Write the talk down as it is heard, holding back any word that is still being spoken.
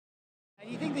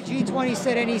think the G20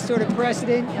 set any sort of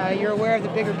precedent? You're aware of the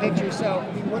bigger picture, so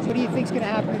I mean, what do you think is going to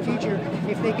happen in the future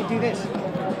if they could do this?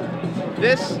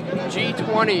 This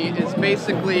G20 is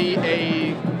basically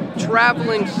a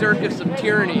traveling circus of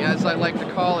tyranny, as I like to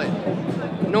call it.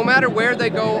 No matter where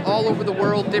they go, all over the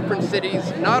world, different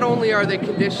cities, not only are they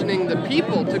conditioning the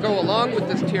people to go along with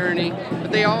this tyranny,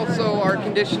 but they also are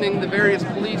conditioning the various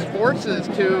police forces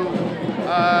to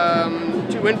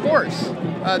enforce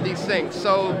these things.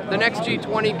 So the next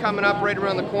G20 coming up right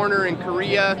around the corner in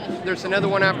Korea. There's another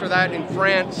one after that in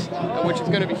France, which is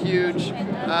going to be huge.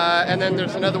 And then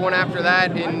there's another one after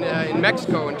that in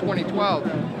Mexico in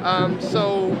 2012.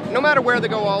 So no matter where they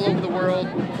go all over the world,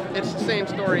 it's the same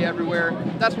story everywhere.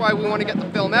 That's why we want to get the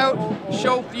film out,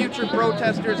 show future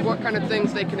protesters what kind of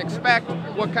things they can expect,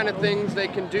 what kind of things they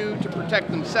can do to protect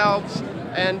themselves,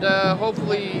 and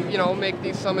hopefully, you know, make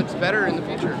these summits better in the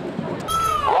future.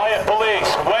 Riot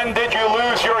police, when did you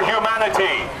lose your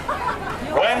humanity?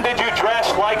 When did you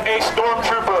dress like a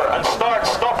stormtrooper and start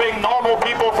stopping normal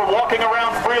people from walking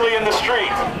around freely in the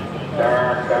street?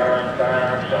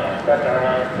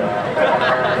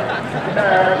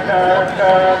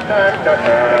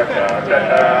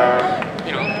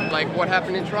 You know, like what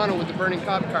happened in Toronto with the burning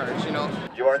cop cars, you know.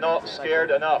 You are not scared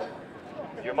enough.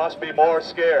 You must be more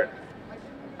scared.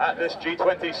 At this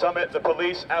G20 summit, the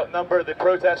police outnumber the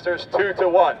protesters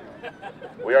 2-1.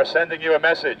 We are sending you a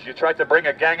message. You tried to bring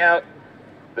a gang out.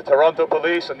 The Toronto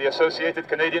Police and the Associated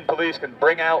Canadian Police can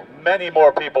bring out many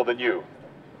more people than you.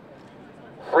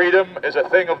 Freedom is a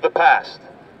thing of the past.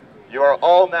 You are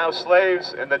all now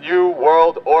slaves in the new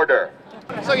world order.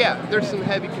 So yeah, there's some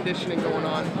heavy conditioning going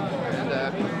on,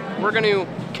 and we're going to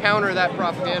counter that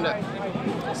propaganda.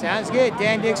 Sounds good.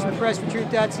 Dan Dix from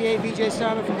PressForTruth.ca, Vijay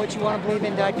Sarma from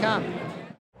WhatYouWannaBelieveIn.com.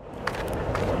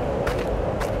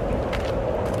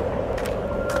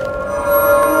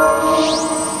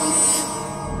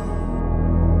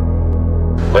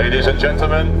 Ladies and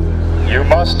gentlemen, you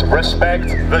must respect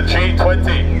the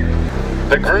G20.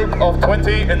 The group of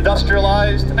 20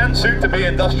 industrialized and soon-to-be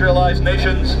industrialized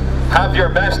nations have your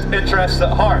best interests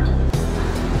at heart.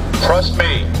 Trust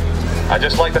me. I'd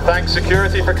just like to thank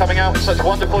security for coming out in such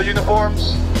wonderful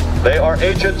uniforms. They are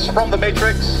agents from the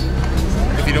Matrix.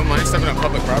 If you don't mind stepping on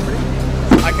public property,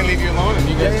 I can leave you alone and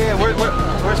you guys... Yeah, where's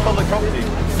public property?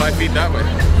 5 feet that way.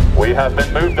 We have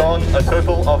been moved on a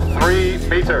total of 3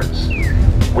 meters.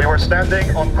 We were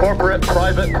standing on corporate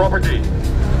private property.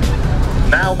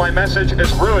 Now my message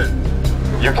is ruined.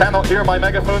 You cannot hear my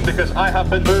megaphone because I have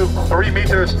been moved 3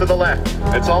 meters to the left.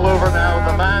 It's all over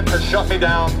now. The man has shut me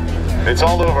down. It's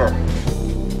all over.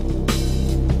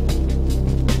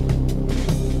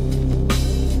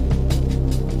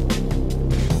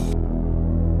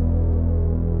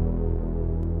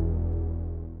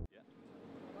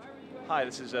 Hi,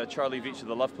 this is Charlie Veach of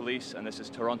the Love Police, and this is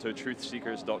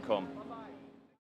TorontoTruthSeekers.com.